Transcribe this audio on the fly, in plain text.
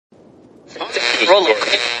Acting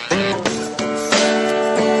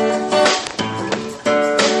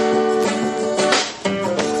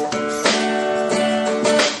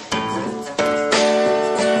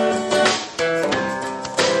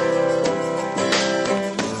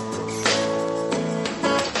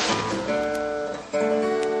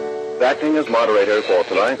as moderator for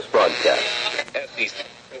tonight's broadcast.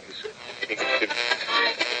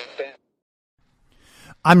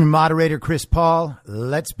 I'm your moderator, Chris Paul.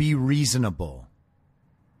 Let's be reasonable.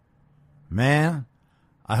 Man,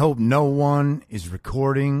 I hope no one is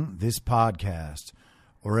recording this podcast,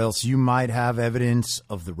 or else you might have evidence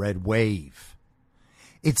of the red wave.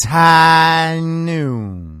 It's high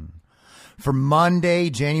noon for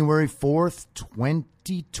Monday, January 4th,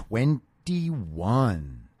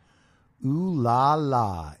 2021. Ooh la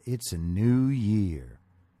la, it's a new year.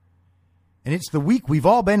 And it's the week we've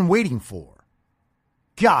all been waiting for.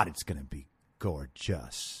 God, it's going to be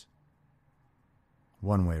gorgeous.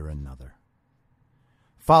 One way or another.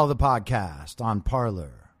 Follow the podcast on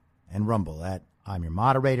Parler and Rumble at I'm Your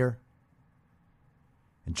Moderator.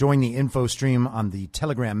 And join the info stream on the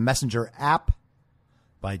Telegram Messenger app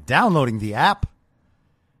by downloading the app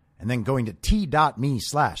and then going to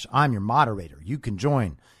t.me/I'm Your Moderator. You can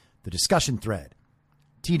join the discussion thread,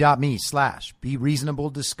 t.me/be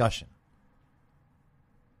reasonable discussion.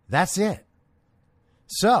 That's it.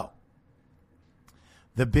 So,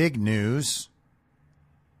 the big news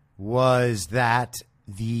was that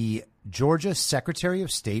the Georgia Secretary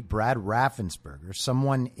of State, Brad Raffensperger,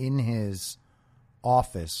 someone in his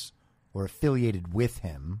office or affiliated with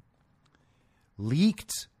him,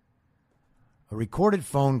 leaked a recorded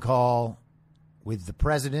phone call with the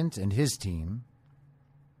president and his team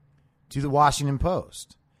to the Washington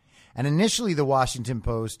Post. And initially, the Washington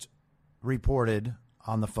Post reported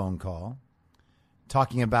on the phone call,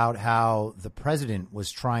 talking about how the president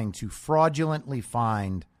was trying to fraudulently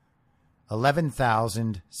find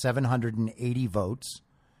 11,780 votes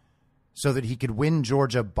so that he could win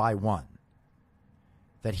Georgia by one.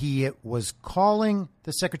 That he was calling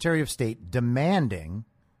the Secretary of State demanding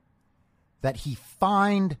that he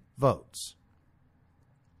find votes.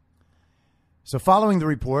 So following the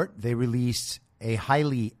report, they released a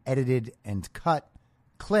highly edited and cut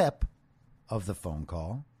clip of the phone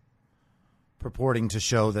call, purporting to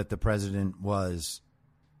show that the president was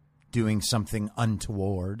doing something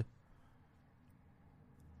untoward.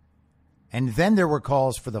 And then there were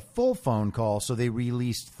calls for the full phone call, so they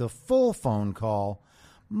released the full phone call,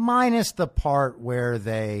 minus the part where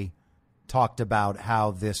they talked about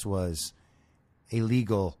how this was a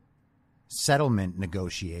legal settlement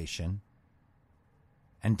negotiation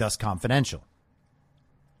and thus confidential.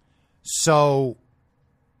 So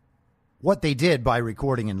what they did by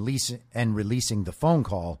recording and releasing the phone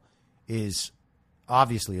call is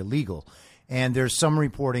obviously illegal. And there's some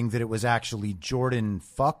reporting that it was actually Jordan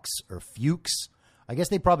Fuchs or Fuchs. I guess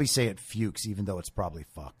they probably say it Fuchs, even though it's probably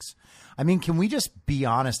Fuchs. I mean, can we just be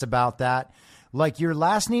honest about that? Like, your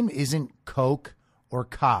last name isn't Koch or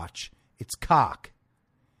Koch. It's Cock.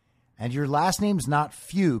 And your last name's not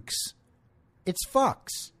Fuchs. It's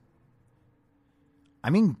Fuchs.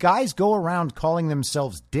 I mean, guys go around calling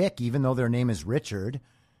themselves Dick even though their name is Richard.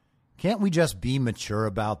 Can't we just be mature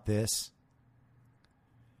about this?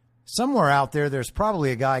 Somewhere out there, there's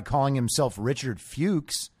probably a guy calling himself Richard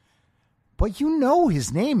Fuchs, but you know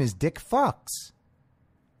his name is Dick Fuchs.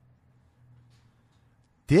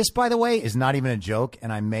 This, by the way, is not even a joke,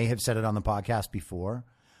 and I may have said it on the podcast before,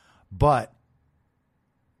 but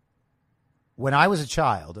when I was a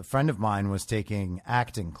child, a friend of mine was taking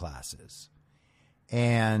acting classes,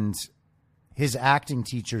 and his acting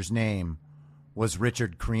teacher's name was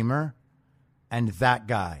Richard Creamer, and that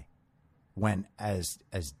guy went as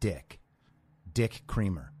Dick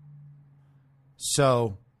Creamer.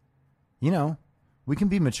 So, you know, we can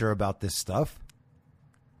be mature about this stuff.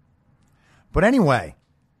 But anyway,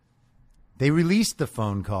 they released the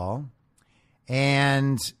phone call,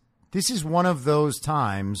 and this is one of those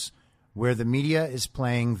times where the media is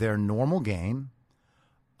playing their normal game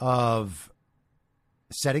of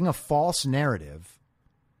setting a false narrative,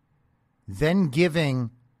 then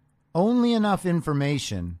giving only enough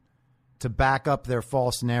information to back up their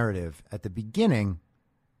false narrative at the beginning.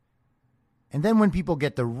 And then when people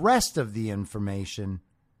get the rest of the information,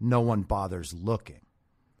 no one bothers looking.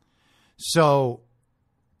 So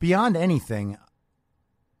beyond anything,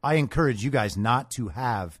 I encourage you guys not to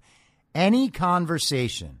have any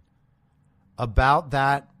conversation about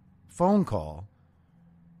that phone call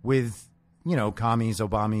with, you know, commies,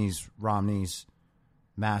 Obamas, Romneys,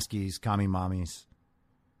 Maskies, commie mommies.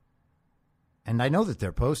 And I know that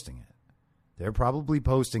they're posting it. They're probably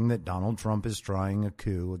posting that Donald Trump is trying a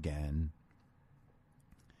coup again.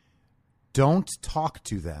 Don't talk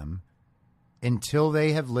to them until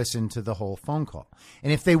they have listened to the whole phone call.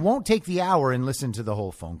 And if they won't take the hour and listen to the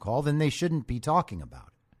whole phone call, then they shouldn't be talking about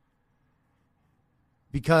it.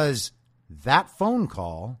 Because that phone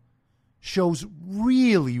call shows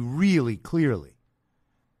really, really clearly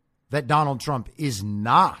that Donald Trump is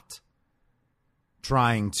not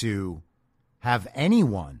trying to have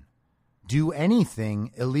anyone do anything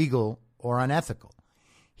illegal or unethical.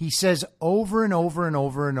 He says over and over and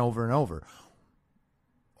over and over and over,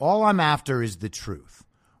 all I'm after is the truth.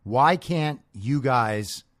 Why can't you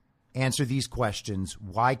guys answer these questions?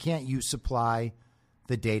 Why can't you supply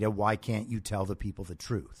the data? Why can't you tell the people the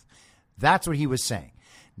truth? That's what he was saying.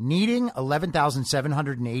 Needing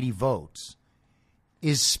 11,780 votes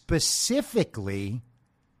is specifically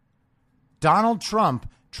Donald Trump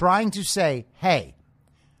trying to say, hey,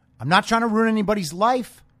 I'm not trying to ruin anybody's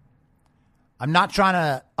life. I'm not trying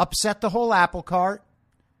to upset the whole apple cart.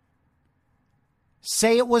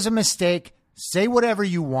 Say it was a mistake. Say whatever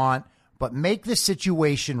you want, but make the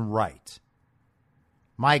situation right.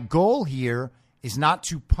 My goal here is not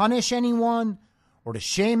to punish anyone or to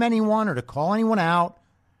shame anyone or to call anyone out.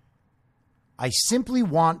 I simply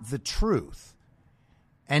want the truth.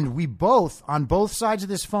 And we both, on both sides of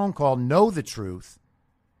this phone call, know the truth.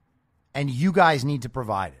 And you guys need to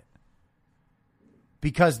provide it.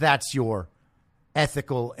 Because that's your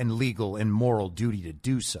ethical and legal and moral duty to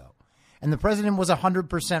do so. And the president was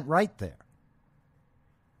 100% right there.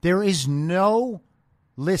 There is no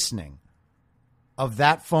listening of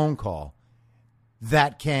that phone call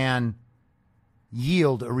that can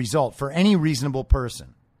yield a result for any reasonable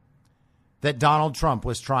person that Donald Trump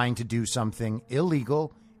was trying to do something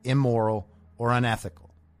illegal, immoral, or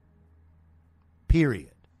unethical. Period.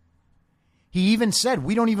 He even said,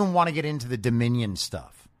 we don't even want to get into the Dominion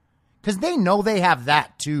stuff. Because they know they have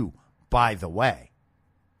that too, by the way.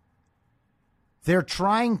 They're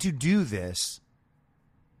trying to do this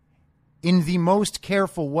in the most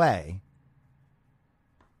careful way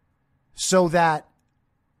so that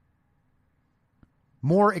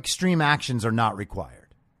more extreme actions are not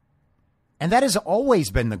required. And that has always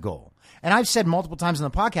been the goal. And I've said multiple times on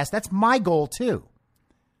the podcast, that's my goal too.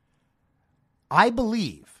 I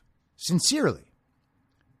believe, sincerely,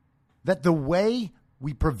 that the way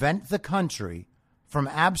we prevent the country from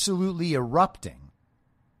absolutely erupting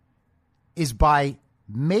is by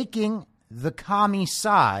making the commie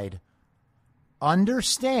side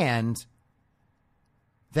understand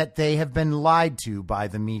that they have been lied to by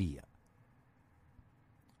the media.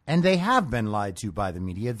 And they have been lied to by the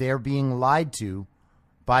media. They're being lied to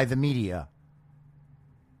by the media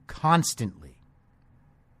constantly.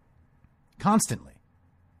 Constantly.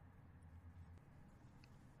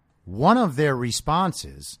 One of their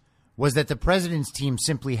responses was that the president's team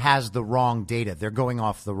simply has the wrong data. They're going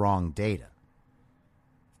off the wrong data.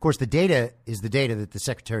 Of course, the data is the data that the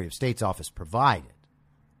Secretary of State's office provided.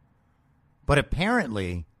 But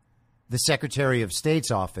apparently, the Secretary of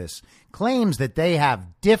State's office claims that they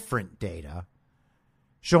have different data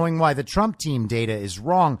showing why the Trump team data is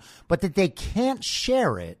wrong, but that they can't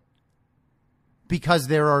share it because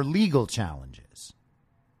there are legal challenges.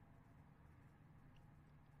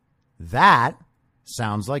 That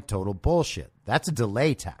sounds like total bullshit. That's a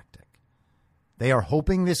delay tactic. They are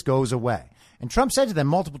hoping this goes away. And Trump said to them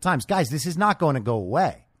multiple times, guys, this is not going to go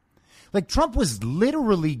away. Like, Trump was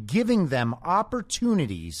literally giving them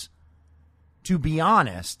opportunities to be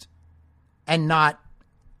honest and not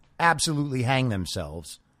absolutely hang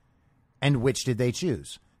themselves. And which did they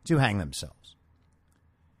choose? To hang themselves.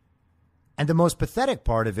 And the most pathetic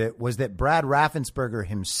part of it was that Brad Raffensperger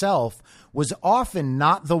himself was often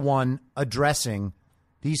not the one addressing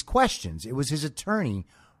these questions. It was his attorney,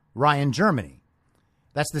 Ryan Germany.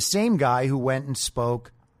 That's the same guy who went and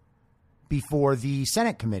spoke before the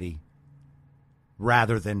Senate committee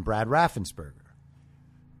rather than Brad Raffensperger.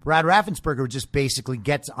 Brad Raffensperger just basically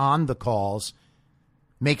gets on the calls,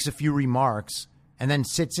 makes a few remarks, and then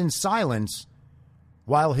sits in silence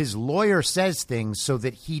while his lawyer says things so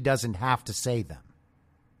that he doesn't have to say them.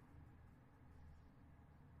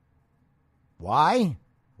 Why?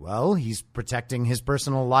 Well, he's protecting his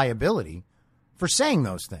personal liability for saying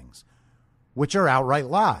those things, which are outright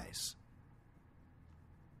lies.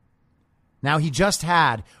 Now, he just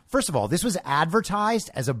had, first of all, this was advertised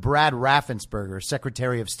as a Brad Raffensperger,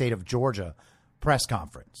 Secretary of State of Georgia, press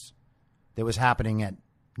conference that was happening at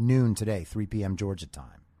noon today, 3 p.m. Georgia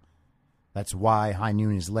time. That's why High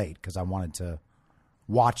Noon is late, because I wanted to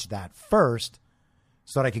watch that first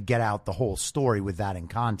so that I could get out the whole story with that in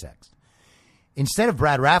context. Instead of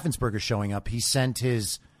Brad Raffensperger showing up, he sent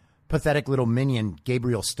his pathetic little minion,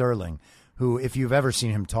 Gabriel Sterling, who, if you've ever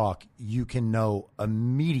seen him talk, you can know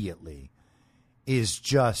immediately is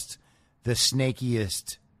just the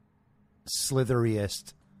snakiest,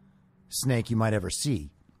 slitheriest snake you might ever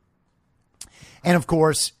see. And of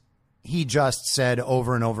course, he just said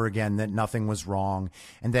over and over again that nothing was wrong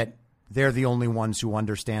and that they're the only ones who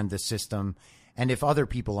understand the system. And if other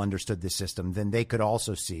people understood the system, then they could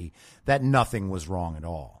also see that nothing was wrong at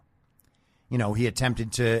all. You know, he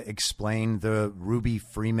attempted to explain the Ruby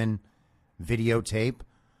Freeman videotape,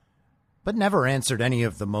 but never answered any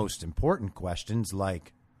of the most important questions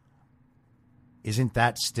like, isn't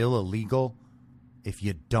that still illegal if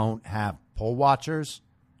you don't have poll watchers?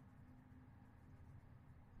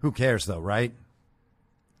 Who cares, though, right?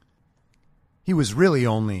 He was really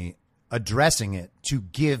only addressing it to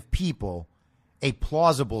give people a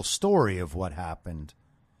plausible story of what happened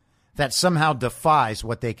that somehow defies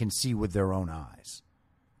what they can see with their own eyes.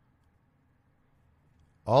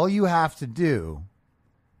 All you have to do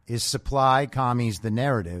is supply commies the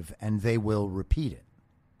narrative, and they will repeat it.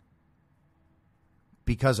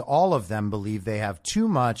 Because all of them believe they have too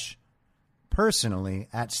much personally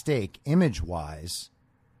at stake, image-wise,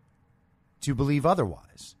 to believe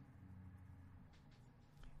otherwise.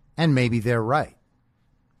 And maybe they're right,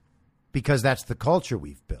 because that's the culture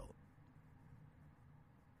we've built.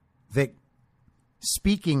 That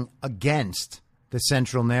speaking against the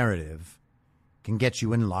central narrative can get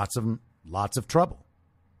you in lots of trouble.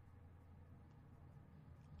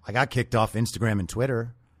 I got kicked off Instagram and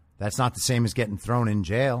Twitter. That's not the same as getting thrown in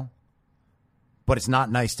jail, but it's not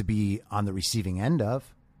nice to be on the receiving end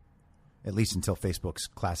of, at least until Facebook's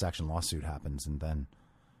class action lawsuit happens. And then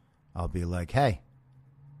I'll be like, hey,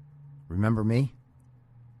 remember me?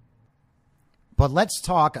 But let's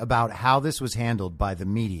talk about how this was handled by the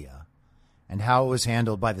media and how it was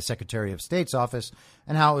handled by the Secretary of State's office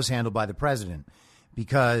and how it was handled by the president,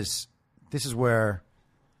 because this is where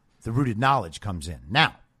the rooted knowledge comes in.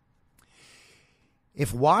 Now,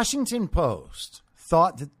 if Washington Post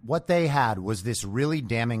thought that what they had was this really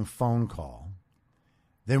damning phone call,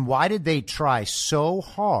 then why did they try so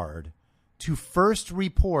hard to first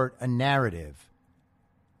report a narrative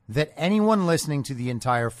that anyone listening to the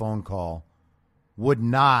entire phone call would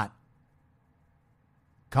not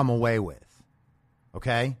come away with?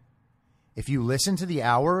 Okay? If you listen to the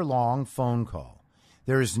hour-long phone call,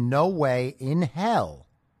 there is no way in hell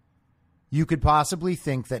you could possibly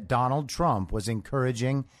think that Donald Trump was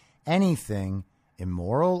encouraging anything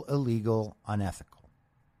immoral, illegal, unethical.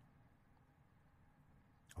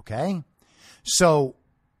 Okay? So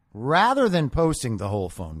rather than posting the whole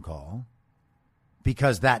phone call,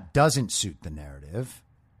 because that doesn't suit the narrative,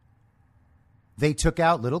 they took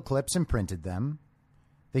out little clips and printed them.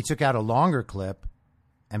 They took out a longer clip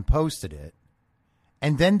and posted it.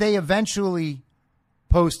 And then they eventually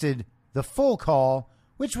posted the full call,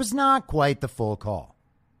 which was not quite the full call.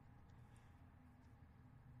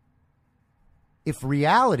 If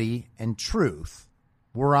reality and truth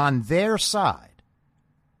were on their side,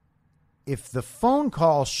 if the phone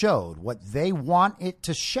call showed what they want it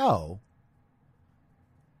to show,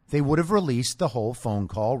 they would have released the whole phone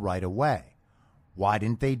call right away. Why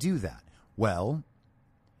didn't they do that? Well,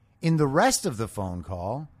 in the rest of the phone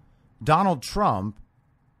call, Donald Trump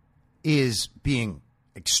is being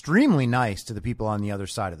extremely nice to the people on the other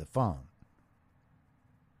side of the phone.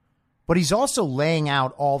 But he's also laying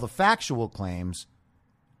out all the factual claims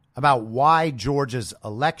about why Georgia's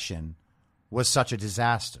election was such a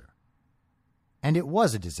disaster. And it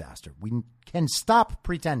was a disaster. We can stop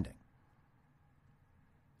pretending.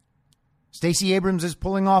 Stacey Abrams is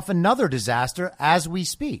pulling off another disaster as we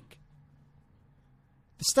speak.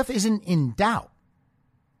 This stuff isn't in doubt.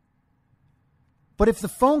 But if the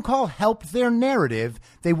phone call helped their narrative,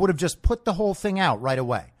 they would have just put the whole thing out right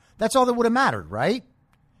away. That's all that would have mattered, right?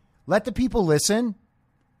 Let the people listen,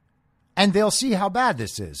 and they'll see how bad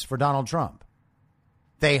this is for Donald Trump.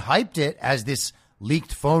 They hyped it as this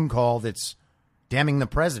leaked phone call that's damning the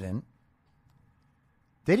president.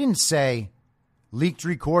 They didn't say leaked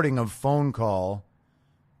recording of phone call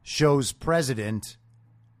shows president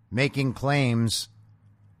making claims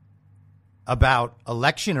about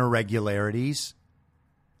election irregularities.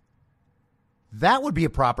 That would be a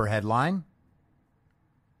proper headline.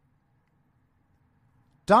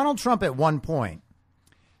 Donald Trump at one point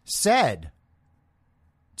said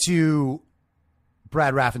to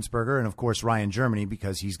Brad Raffensperger and, of course, Ryan Germany,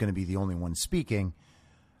 because he's going to be the only one speaking,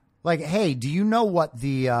 like, hey, do you know what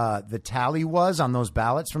the tally was on those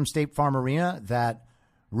ballots from State Farm Arena that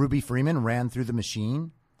Ruby Freeman ran through the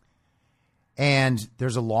machine? And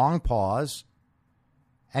there's a long pause.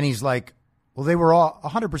 And he's like, well, they were all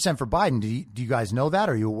 100% for Biden. Do you guys know that?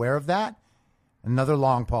 Are you aware of that? Another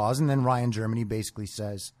long pause. And then Ryan Germany basically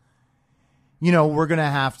says, we're going to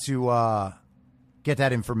have to get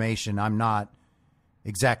that information. I'm not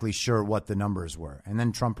exactly sure what the numbers were. And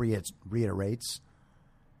then Trump reiterates,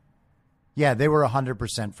 yeah, they were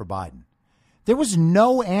 100% for Biden. There was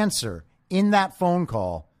no answer in that phone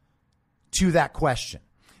call to that question.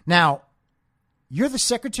 Now, you're the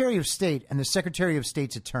Secretary of State and the Secretary of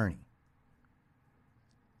State's attorney.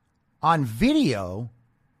 On video,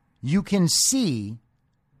 you can see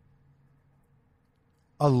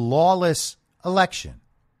a lawless election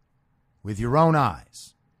with your own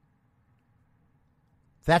eyes.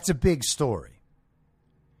 That's a big story.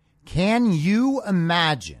 Can you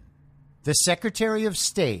imagine the Secretary of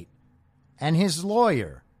State and his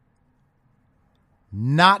lawyer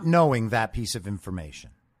not knowing that piece of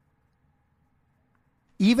information?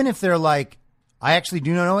 Even if they're like, I actually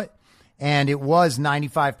do know it, and it was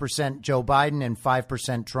 95% Joe Biden and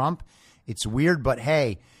 5% Trump. It's weird, but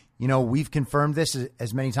hey, we've confirmed this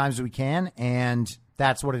as many times as we can, and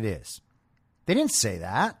that's what it is. They didn't say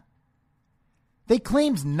that. They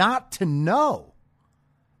claimed not to know.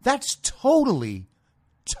 That's totally,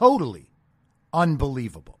 totally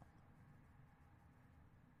unbelievable.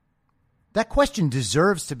 That question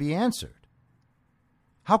deserves to be answered.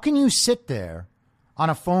 How can you sit there on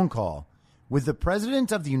a phone call with the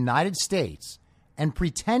President of the United States and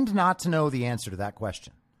pretend not to know the answer to that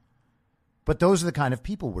question? But those are the kind of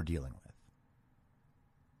people we're dealing with.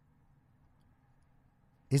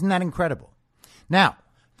 Isn't that incredible? Now,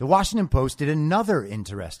 the Washington Post did another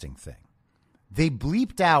interesting thing. They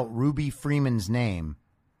bleeped out Ruby Freeman's name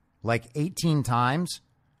like 18 times,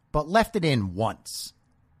 but left it in once.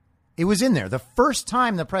 It was in there. The first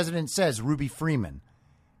time the president says Ruby Freeman,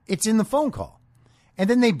 it's in the phone call. And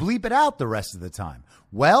then they bleep it out the rest of the time.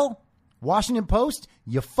 Well, Washington Post,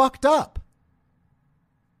 you fucked up.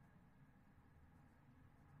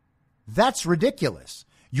 That's ridiculous.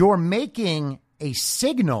 You're making a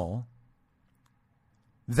signal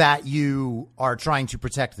that you are trying to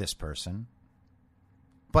protect this person,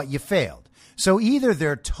 but you failed. So either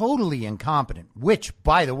they're totally incompetent, which,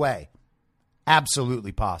 by the way,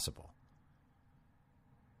 absolutely possible.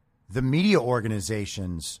 The media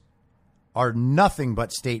organizations are nothing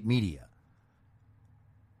but state media.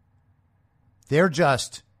 They're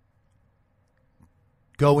just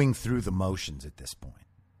going through the motions at this point.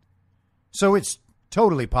 So it's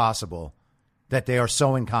totally possible that they are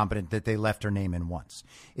so incompetent that they left her name in once.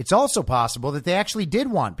 It's also possible that they actually did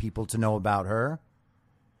want people to know about her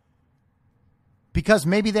because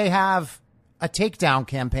maybe they have a takedown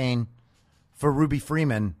campaign for Ruby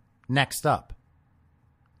Freeman next up.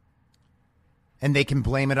 And they can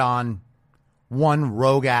blame it on one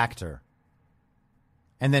rogue actor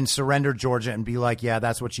and then surrender Georgia and be like, yeah,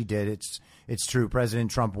 that's what she did. It's true.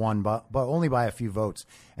 President Trump won, but only by a few votes.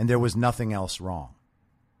 And there was nothing else wrong.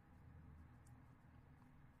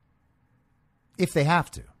 If they have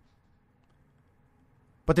to.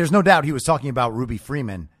 But there's no doubt he was talking about Ruby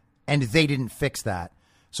Freeman, and they didn't fix that.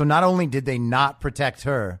 So not only did they not protect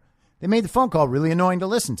her, they made the phone call really annoying to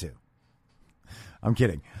listen to. I'm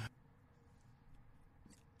kidding.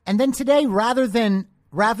 And then today, rather than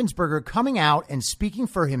Raffensperger coming out and speaking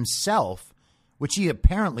for himself, which he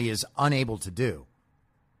apparently is unable to do.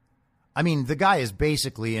 I mean, the guy is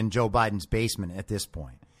basically in Joe Biden's basement at this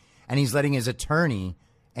point, and he's letting his attorney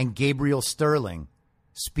and Gabriel Sterling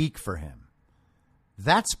speak for him.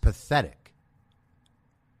 That's pathetic.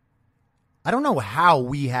 I don't know how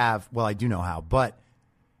we have, well, I do know how, but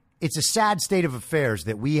it's a sad state of affairs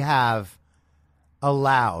that we have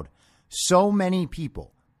allowed so many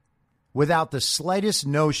people without the slightest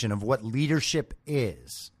notion of what leadership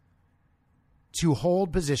is to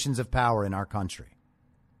hold positions of power in our country.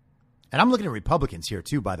 And I'm looking at Republicans here,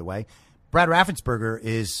 too, by the way. Brad Raffensperger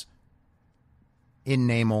is, in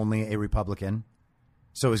name only, a Republican.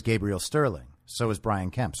 So is Gabriel Sterling. So is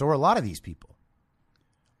Brian Kemp. So are a lot of these people.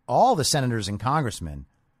 All the senators and congressmen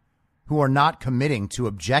who are not committing to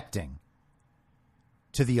objecting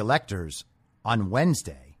to the electors on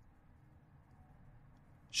Wednesday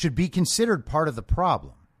should be considered part of the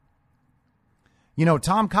problem. You know,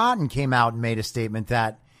 Tom Cotton came out and made a statement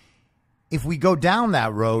that if we go down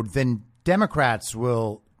that road, then Democrats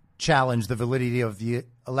will challenge the validity of the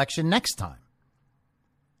election next time.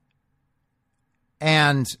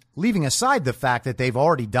 And leaving aside the fact that they've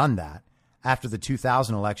already done that after the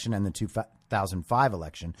 2000 election and the 2005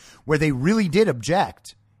 election, where they really did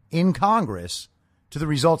object in Congress to the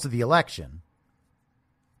results of the election.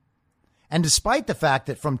 And despite the fact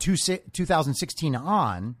that from 2016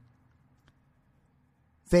 on,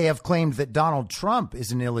 They have claimed that Donald Trump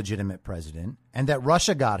is an illegitimate president and that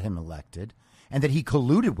Russia got him elected and that he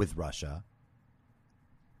colluded with Russia.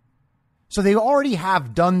 So they already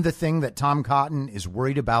have done the thing that Tom Cotton is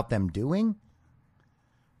worried about them doing.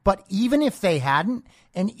 But even if they hadn't,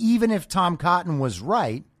 and even if Tom Cotton was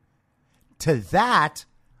right, to that,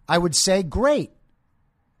 I would say, great.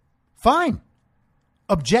 Fine.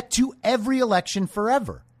 Object to every election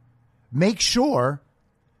forever. Make sure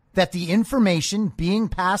that the information being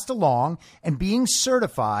passed along and being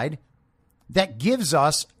certified that gives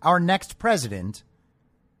us our next president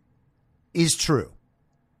is true.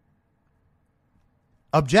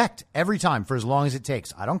 Object every time for as long as it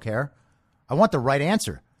takes. I don't care. I want the right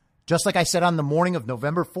answer. Just like I said on the morning of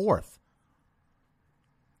November 4th.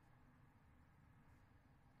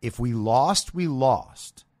 If we lost, we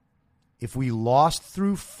lost. If we lost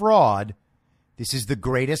through fraud, this is the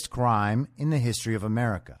greatest crime in the history of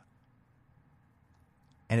America.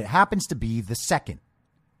 And it happens to be the second.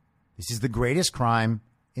 This is the greatest crime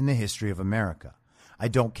in the history of America. I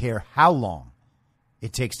don't care how long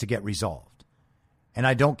it takes to get resolved. And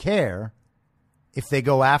I don't care if they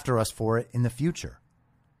go after us for it in the future.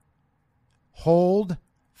 Hold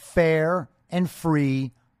fair and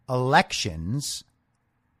free elections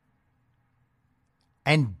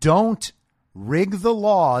and don't rig the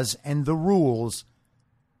laws and the rules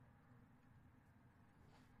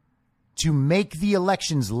to make the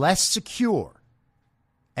elections less secure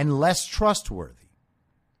and less trustworthy.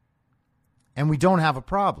 And we don't have a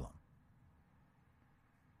problem.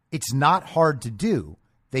 It's not hard to do.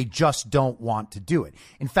 They just don't want to do it.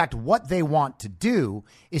 In fact, what they want to do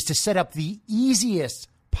is to set up the easiest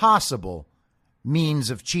possible means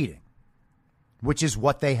of cheating, which is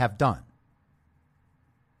what they have done.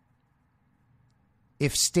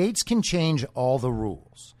 If states can change all the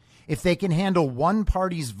rules, if they can handle one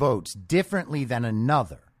party's votes differently than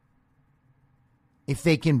another, if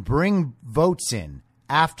they can bring votes in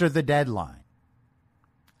after the deadline,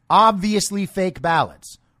 obviously fake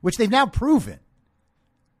ballots, which they've now proven,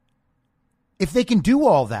 if they can do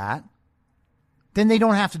all that, then they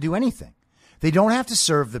don't have to do anything. They don't have to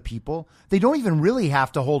serve the people. They don't even really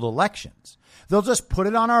have to hold elections. They'll just put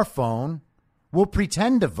it on our phone. We'll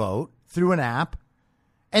pretend to vote through an app,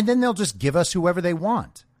 and then they'll just give us whoever they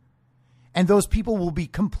want. And those people will be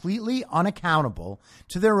completely unaccountable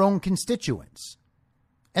to their own constituents.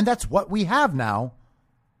 And that's what we have now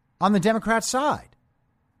on the Democrat side.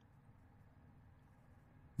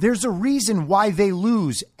 There's a reason why they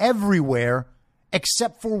lose everywhere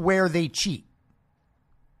except for where they cheat.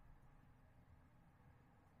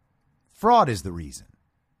 Fraud is the reason.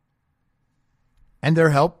 And they're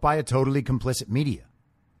helped by a totally complicit media.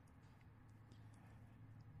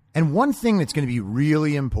 And one thing that's going to be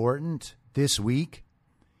really important this week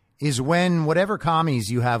is when whatever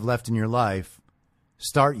commies you have left in your life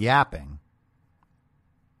start yapping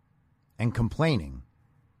and complaining,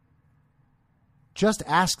 just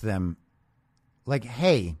ask them, like,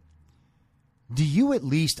 hey, do you at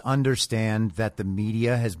least understand that the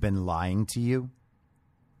media has been lying to you?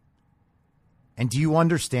 And do you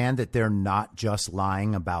understand that they're not just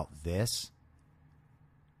lying about this?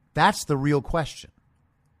 That's the real question.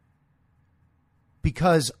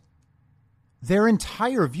 Because their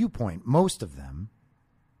entire viewpoint, most of them,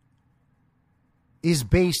 is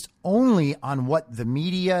based only on what the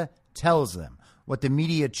media tells them, what the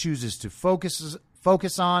media chooses to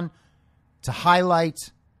focus on, to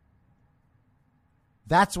highlight.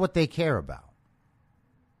 That's what they care about.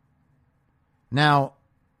 Now,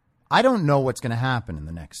 I don't know what's going to happen in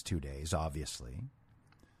the next 2 days, obviously.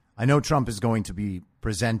 I know Trump is going to be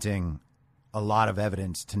presenting a lot of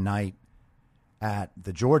evidence tonight at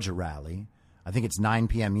the Georgia rally. I think it's 9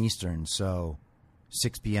 p.m. Eastern, so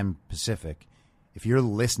 6 p.m. Pacific. If you're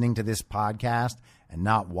listening to this podcast and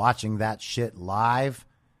not watching that shit live,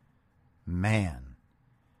 man,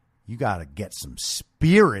 you got to get some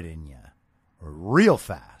spirit in you real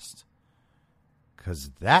fast,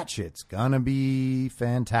 because that shit's going to be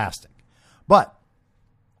fantastic. But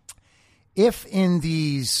if in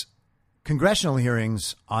these congressional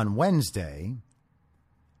hearings on Wednesday,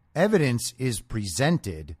 evidence is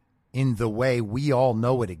presented in the way we all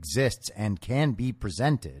know it exists and can be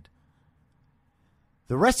presented,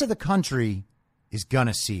 the rest of the country is going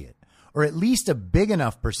to see it, or at least a big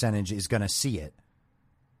enough percentage is going to see it,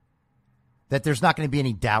 that there's not going to be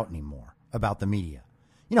any doubt anymore about the media.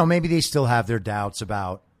 You know, maybe they still have their doubts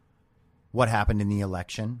about what happened in the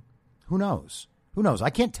election. Who knows? Who knows? I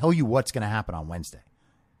can't tell you what's going to happen on Wednesday.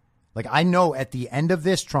 Like, I know at the end of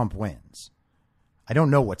this, Trump wins. I don't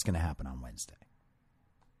know what's going to happen on Wednesday.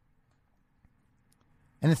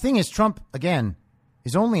 And the thing is, Trump, again,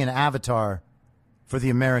 is only an avatar for the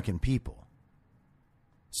American people.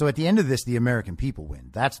 So at the end of this, the American people win.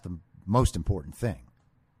 That's the most important thing,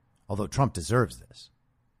 although Trump deserves this.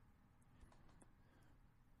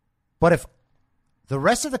 But if the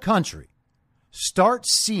rest of the country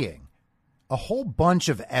starts seeing a whole bunch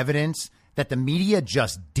of evidence that the media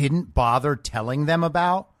just didn't bother telling them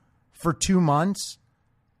about for 2 months,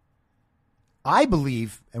 I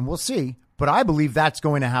believe, and we'll see, but I believe that's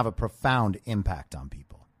going to have a profound impact on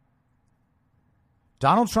people.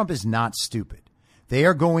 Donald Trump is not stupid. They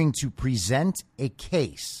are going to present a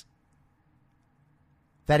case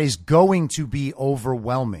that is going to be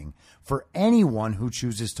overwhelming for anyone who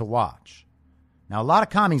chooses to watch. Now, a lot of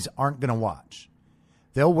commies aren't going to watch.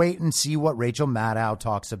 They'll wait and see what Rachel Maddow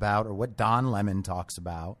talks about or what Don Lemon talks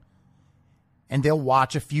about. And they'll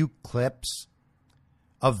watch a few clips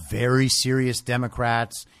of very serious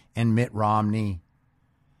Democrats and Mitt Romney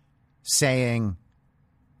saying,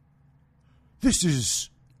 this is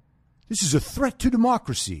a threat to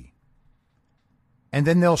democracy. And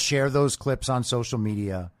then they'll share those clips on social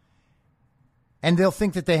media. And they'll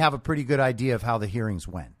think that they have a pretty good idea of how the hearings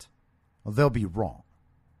went. Well, they'll be wrong.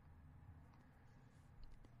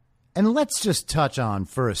 And let's just touch on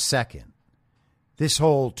for a second this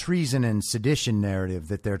whole treason and sedition narrative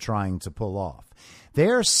that they're trying to pull off.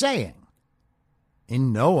 They're saying,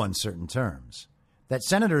 in no uncertain terms, that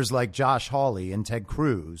senators like Josh Hawley and Ted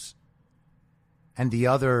Cruz and the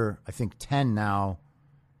other, I think, 10 now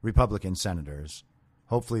Republican senators,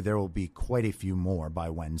 hopefully there will be quite a few more by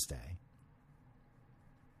Wednesday,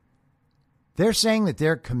 they're saying that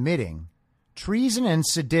they're committing treason and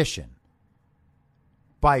sedition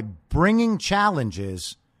by bringing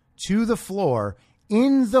challenges to the floor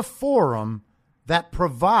in the forum that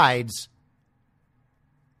provides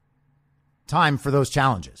time for those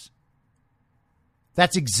challenges.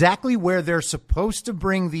 That's exactly where they're supposed to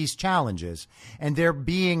bring these challenges, and they're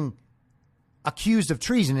being accused of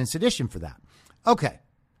treason and sedition for that. Okay,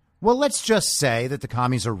 well, let's just say that the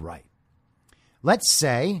commies are right. Let's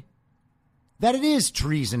say that it is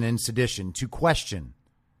treason and sedition to question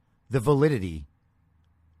the validity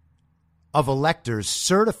of electors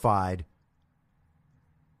certified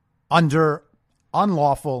under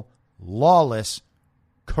unlawful, lawless,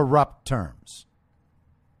 corrupt terms.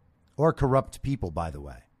 Or corrupt people, by the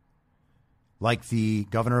way. Like the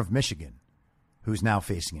governor of Michigan, who's now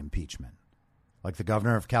facing impeachment. Like the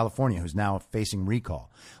governor of California, who's now facing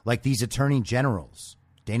recall. Like these attorney generals,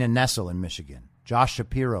 Dana Nessel in Michigan, Josh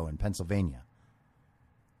Shapiro in Pennsylvania.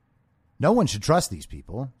 No one should trust these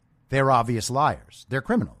people. They're obvious liars. They're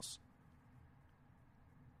criminals.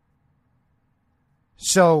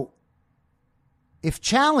 So, if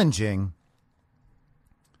challenging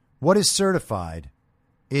what is certified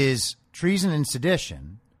is treason and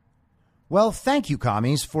sedition, well, thank you,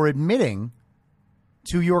 commies, for admitting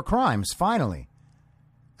to your crimes, finally.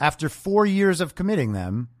 After 4 years of committing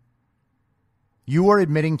them, you are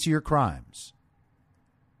admitting to your crimes.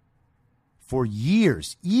 For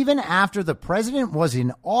years, even after the president was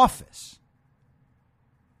in office,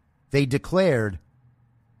 they declared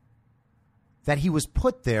that he was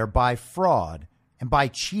put there by fraud and by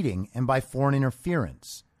cheating and by foreign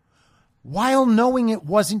interference, while knowing it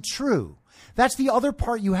wasn't true. That's the other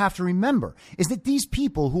part you have to remember, is that these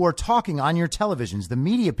people who are talking on your televisions, the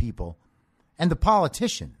media people and the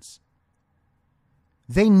politicians,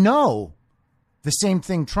 they know the same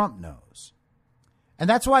thing Trump knows. And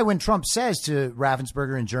that's why when Trump says to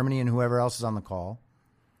Ravensburger in Germany and whoever else is on the call,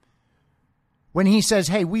 when he says,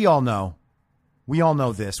 hey, we all know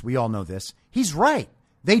this, we all know this, he's right.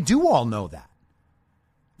 They do all know that.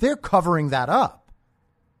 They're covering that up.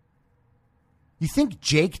 You think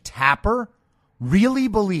Jake Tapper really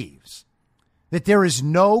believes that there is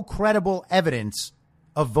no credible evidence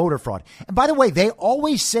of voter fraud? And by the way, they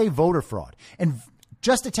always say voter fraud. And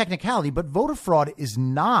just a technicality, but voter fraud is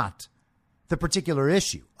not the particular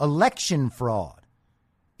issue. Election fraud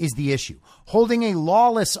is the issue. Holding a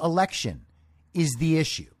lawless election is the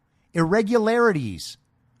issue. Irregularities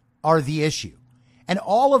are the issue. And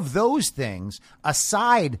all of those things,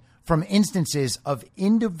 aside from instances of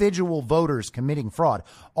individual voters committing fraud,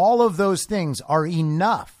 all of those things are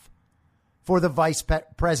enough for the vice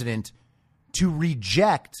president to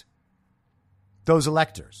reject those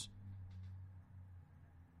electors.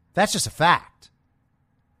 That's just a fact.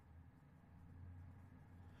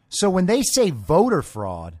 So when they say voter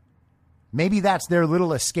fraud, maybe that's their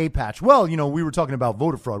little escape hatch. Well, you know, we were talking about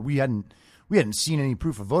voter fraud. We hadn't seen any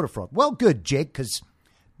proof of voter fraud. Well, good, Jake, because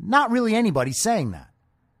not really anybody's saying that.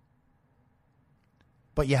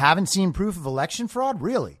 But you haven't seen proof of election fraud?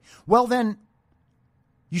 Really? Well, then,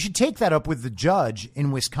 You should take that up with the judge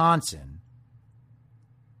in Wisconsin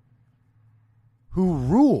who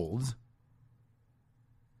ruled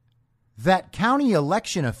that county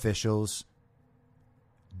election officials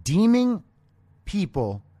deeming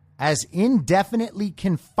people as indefinitely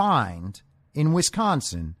confined in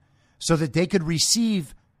Wisconsin so that they could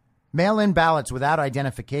receive mail-in ballots without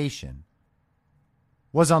identification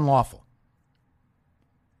was unlawful.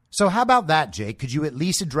 So how about that, Jake? Could you at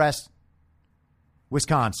least address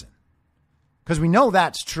Wisconsin? Because we know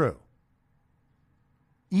that's true.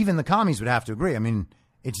 Even the commies would have to agree. I mean,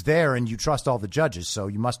 it's there and you trust all the judges, so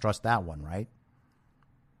you must trust that one, right?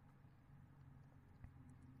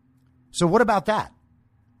 So what about that?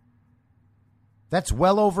 That's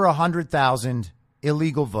well over 100,000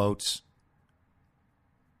 illegal votes,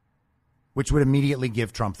 which would immediately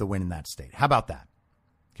give Trump the win in that state. How about that?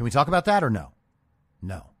 Can we talk about that or no?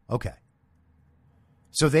 No. Okay.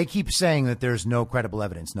 So they keep saying that there's no credible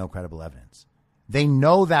evidence, no credible evidence. They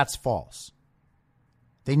know that's false.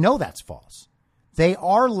 They know that's false. They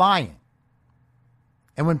are lying.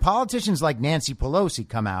 And when politicians like Nancy Pelosi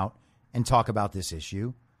come out and talk about this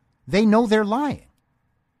issue, they know they're lying.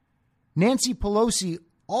 Nancy Pelosi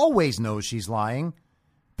always knows she's lying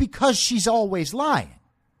because she's always lying.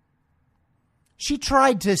 She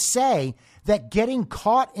tried to say that getting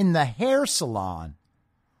caught in the hair salon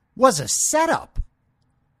was a setup.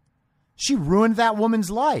 She ruined that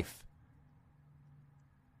woman's life.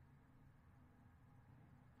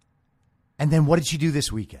 And then what did she do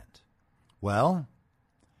this weekend? Well,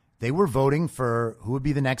 they were voting for who would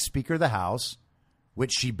be the next Speaker of the House,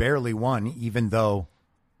 which she barely won, even though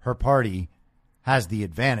her party has the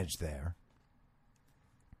advantage there.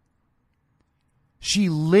 She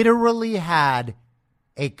literally had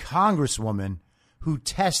a congresswoman who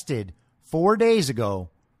tested 4 days ago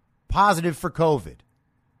positive for COVID.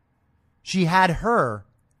 She had her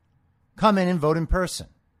come in and vote in person.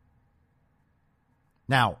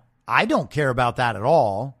 Now, I don't care about that at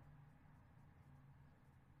all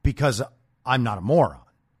because I'm not a moron.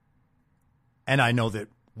 And I know that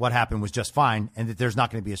what happened was just fine and that there's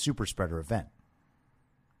not going to be a super spreader event.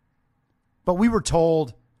 But we were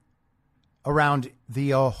told around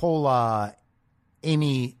the whole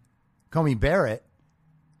Amy Coney Barrett,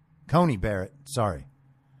 sorry.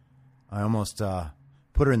 I almost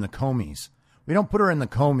put her in the Comeys. We don't put her in the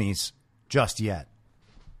Comeys just yet.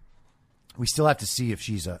 We still have to see if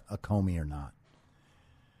she's a Comey or not.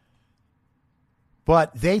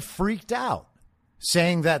 But they freaked out,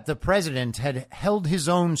 saying that the president had held his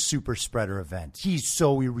own super spreader event. He's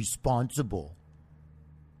so irresponsible.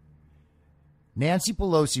 Nancy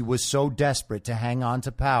Pelosi was so desperate to hang on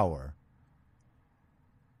to power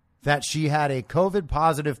that she had a COVID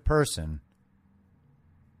positive person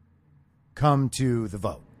come to the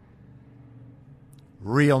vote.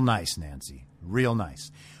 Real nice, Nancy. Real nice.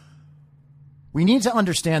 We need to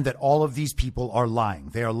understand that all of these people are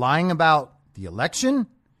lying. They are lying about the election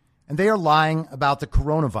and they are lying about the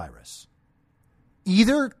coronavirus.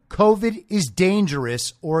 Either COVID is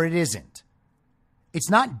dangerous or it isn't. It's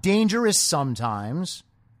not dangerous sometimes,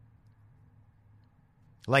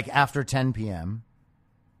 like after 10 p.m.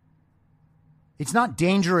 It's not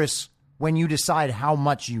dangerous when you decide how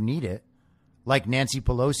much you need it, like Nancy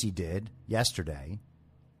Pelosi did yesterday,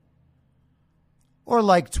 or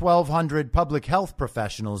like 1,200 public health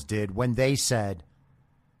professionals did when they said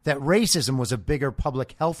that racism was a bigger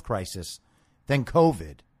public health crisis than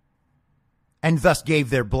COVID, and thus gave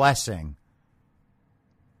their blessing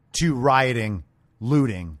to rioting,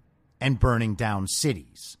 looting, and burning down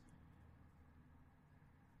cities.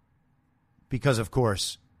 Because, of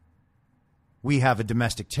course, we have a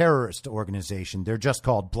domestic terrorist organization. They're just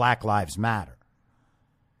called Black Lives Matter.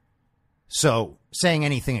 So saying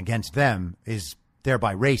anything against them is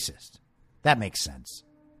thereby racist. That makes sense.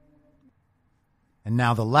 And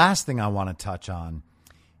now the last thing I want to touch on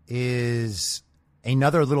is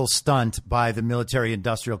another little stunt by the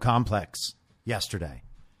military-industrial complex yesterday.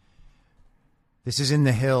 This is in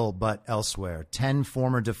the Hill, but elsewhere. 10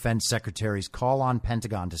 former defense secretaries call on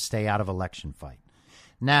Pentagon to stay out of election fight.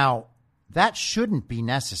 Now, that shouldn't be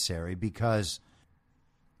necessary because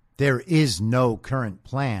there is no current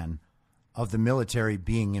plan of the military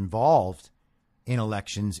being involved in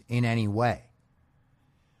elections in any way.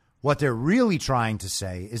 What they're really trying to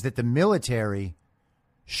say is that the military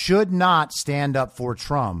should not stand up for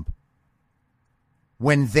Trump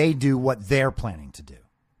when they do what they're planning to do.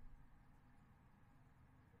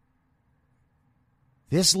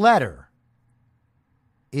 This letter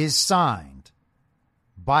is signed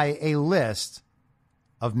by a list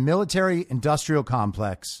of military industrial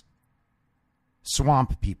complex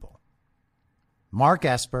swamp people. Mark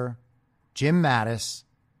Esper, Jim Mattis,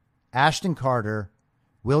 Ashton Carter,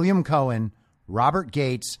 William Cohen, Robert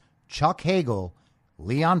Gates, Chuck Hagel,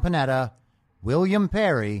 Leon Panetta, William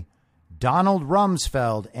Perry, Donald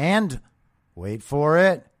Rumsfeld, and, wait for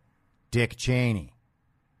it, Dick Cheney.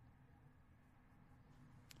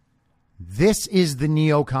 This is the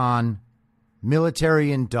neocon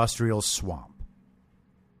military-industrial swamp.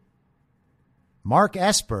 Mark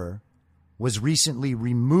Esper was recently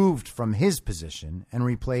removed from his position and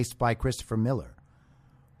replaced by Christopher Miller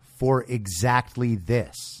for exactly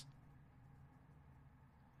this.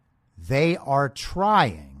 They are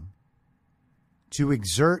trying to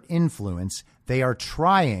exert influence. They are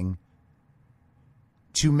trying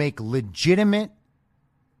to make legitimate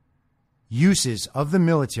uses of the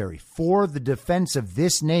military for the defense of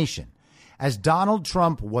this nation, as Donald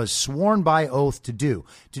Trump was sworn by oath to do,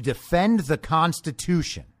 to defend the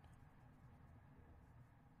Constitution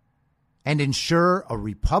and ensure a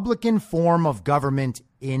Republican form of government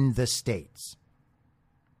in the states.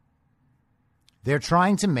 They're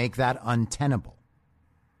trying to make that untenable.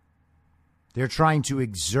 They're trying to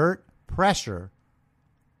exert pressure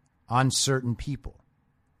on certain people.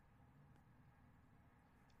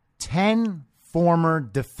 10 former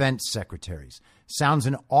defense secretaries sounds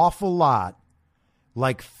an awful lot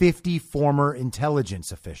like 50 former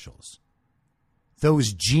intelligence officials.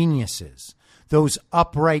 Those geniuses, those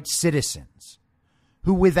upright citizens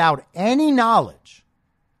who, without any knowledge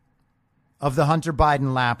of the Hunter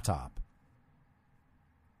Biden laptop,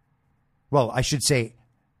 well, I should say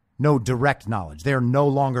no direct knowledge. They're no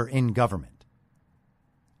longer in government.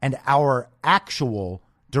 And our actual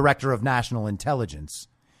director of national intelligence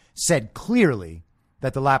said clearly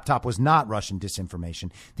that the laptop was not Russian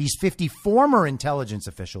disinformation. These 50 former intelligence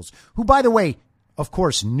officials, who, by the way, of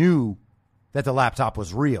course, knew that the laptop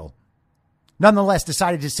was real, nonetheless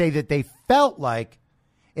decided to say that they felt like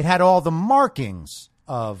it had all the markings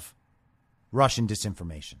of Russian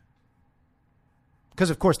disinformation. Because,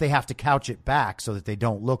 of course, they have to couch it back so that they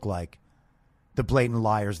don't look like the blatant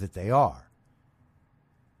liars that they are.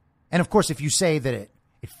 And, of course, if you say that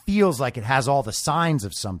it feels like it has all the signs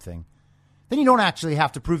of something, then you don't actually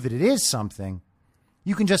have to prove that it is something.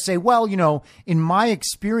 You can just say, well, you know, in my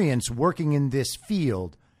experience working in this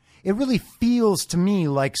field, it really feels to me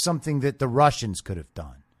like something that the Russians could have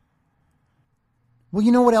done. Well,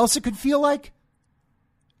 you know what else it could feel like?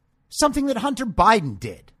 Something that Hunter Biden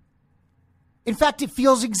did. In fact, it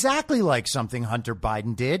feels exactly like something Hunter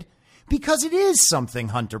Biden did because it is something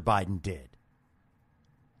Hunter Biden did.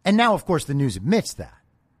 And now, of course, the news admits that.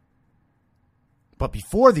 But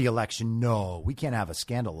before the election, no, we can't have a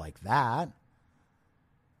scandal like that.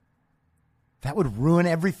 That would ruin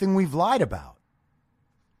everything we've lied about.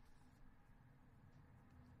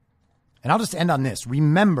 And I'll just end on this.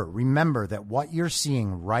 Remember that what you're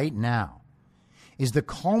seeing right now is the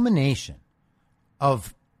culmination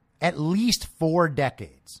of at least 4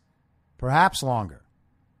 decades, perhaps longer,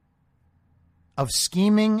 of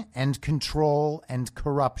scheming and control and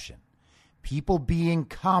corruption, people being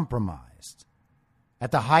compromised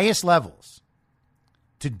at the highest levels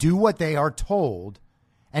to do what they are told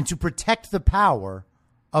and to protect the power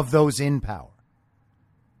of those in power.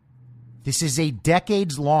 This is a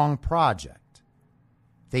decades-long project.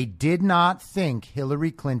 They did not think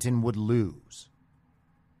Hillary Clinton would lose.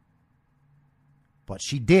 But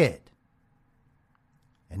she did.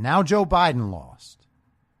 And now Joe Biden lost.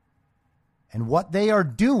 And what they are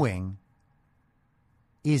doing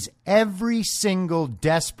is every single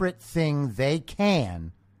desperate thing they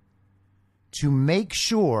can to make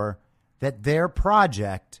sure that their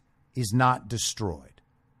project is not destroyed.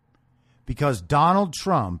 Because Donald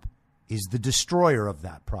Trump is the destroyer of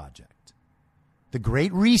that project. The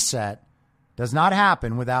Great Reset does not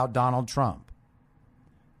happen without Donald Trump.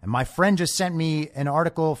 And my friend just sent me an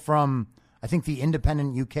article from, I think, the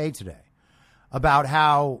Independent UK today about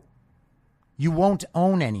how you won't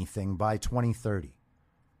own anything by 2030.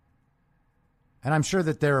 And I'm sure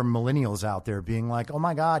that there are millennials out there being like, oh,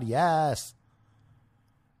 my God, yes.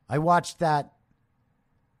 I watched that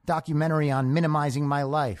documentary on minimizing my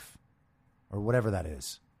life or whatever that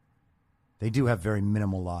is. They do have very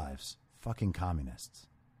minimal lives. Fucking communists.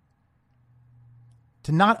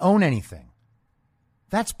 To not own anything.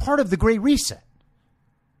 That's part of the Great Reset.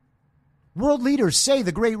 World leaders say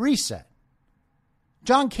the Great Reset.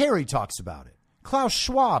 John Kerry talks about it. Klaus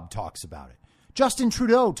Schwab talks about it. Justin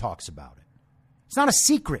Trudeau talks about it. It's not a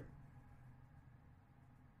secret.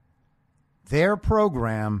 Their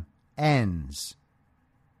program ends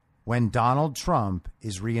when Donald Trump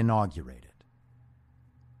is reinaugurated.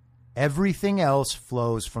 Everything else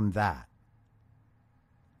flows from that.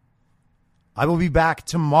 I will be back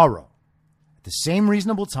tomorrow at the same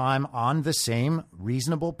reasonable time on the same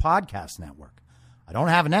reasonable podcast network. I don't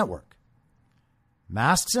have a network.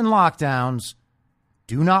 Masks and lockdowns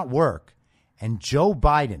do not work, and Joe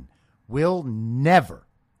Biden will never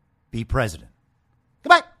be president.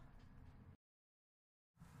 Goodbye.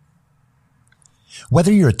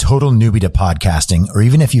 Whether you're a total newbie to podcasting or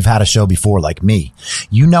even if you've had a show before like me,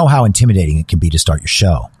 you know how intimidating it can be to start your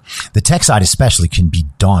show. The tech side especially can be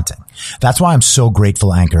daunting. That's why I'm so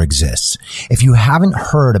grateful Anchor exists. If you haven't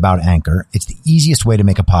heard about Anchor, it's the easiest way to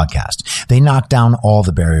make a podcast. They knock down all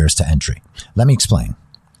the barriers to entry. Let me explain.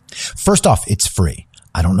 First off, it's free.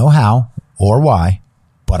 I don't know how or why,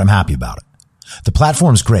 but I'm happy about it. The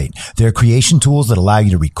platform's great. There are creation tools that allow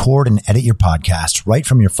you to record and edit your podcast right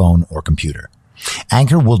from your phone or computer.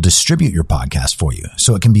 Anchor will distribute your podcast for you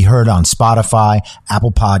so it can be heard on Spotify,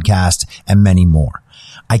 Apple Podcasts, and many more.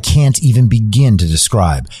 I can't even begin to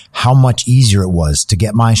describe how much easier it was to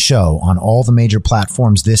get my show on all the major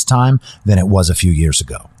platforms this time than it was a few years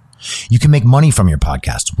ago. You can make money from your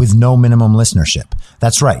podcast with no minimum listenership.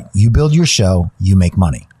 That's right. You build your show, you make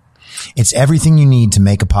money. It's everything you need to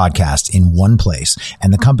make a podcast in one place,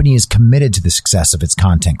 and the company is committed to the success of its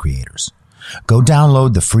content creators. Go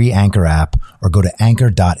download the free Anchor app or go to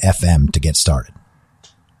anchor.fm to get started.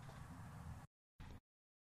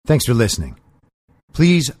 Thanks for listening.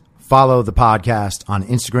 Please follow the podcast on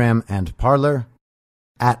Instagram and Parler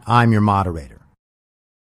at I'm Your Moderator.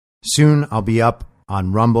 Soon I'll be up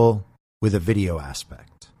on Rumble with a video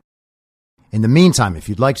aspect. In the meantime, if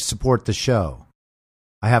you'd like to support the show,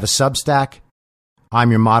 I have a Substack,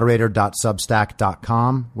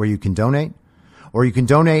 imyourmoderator.substack.com, where you can donate. Or you can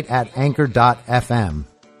donate at anchor.fm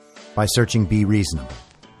by searching Be Reasonable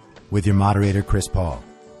with your moderator, Chris Paul.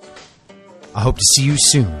 I hope to see you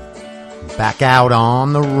soon. Back out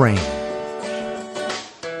on the range.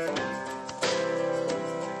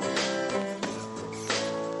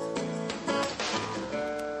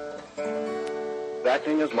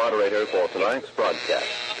 Acting as moderator for tonight's broadcast.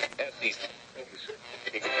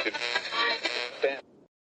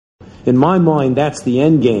 In my mind, that's the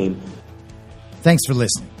end game. Thanks for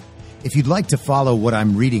listening. If you'd like to follow what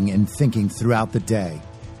I'm reading and thinking throughout the day,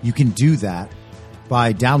 you can do that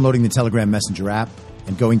by downloading the Telegram Messenger app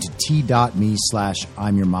and going to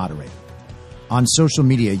t.me/I'm your moderator. On social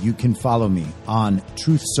media, you can follow me on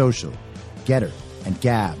Truth Social, Getter, and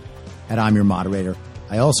Gab at I'm Your Moderator.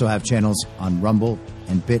 I also have channels on Rumble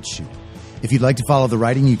and BitChute. If you'd like to follow the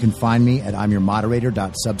writing, you can find me at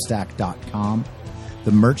imyourmoderator.substack.com.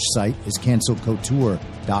 The merch site is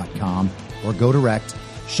cancelcouture.com. or go direct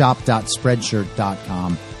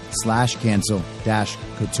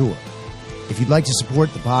shop.spreadshirt.com/cancel-couture. If you'd like to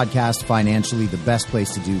support the podcast financially, the best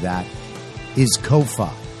place to do that is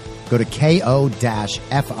Ko-Fi. Go to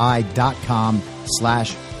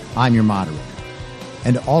ko-fi.com/I'm Your Moderator.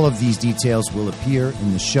 And all of these details will appear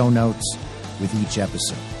in the show notes with each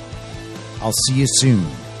episode. I'll see you soon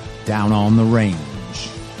down on the range.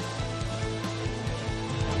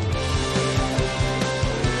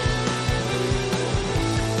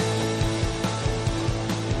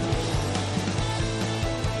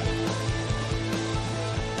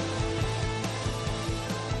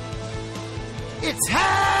 It's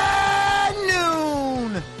happening!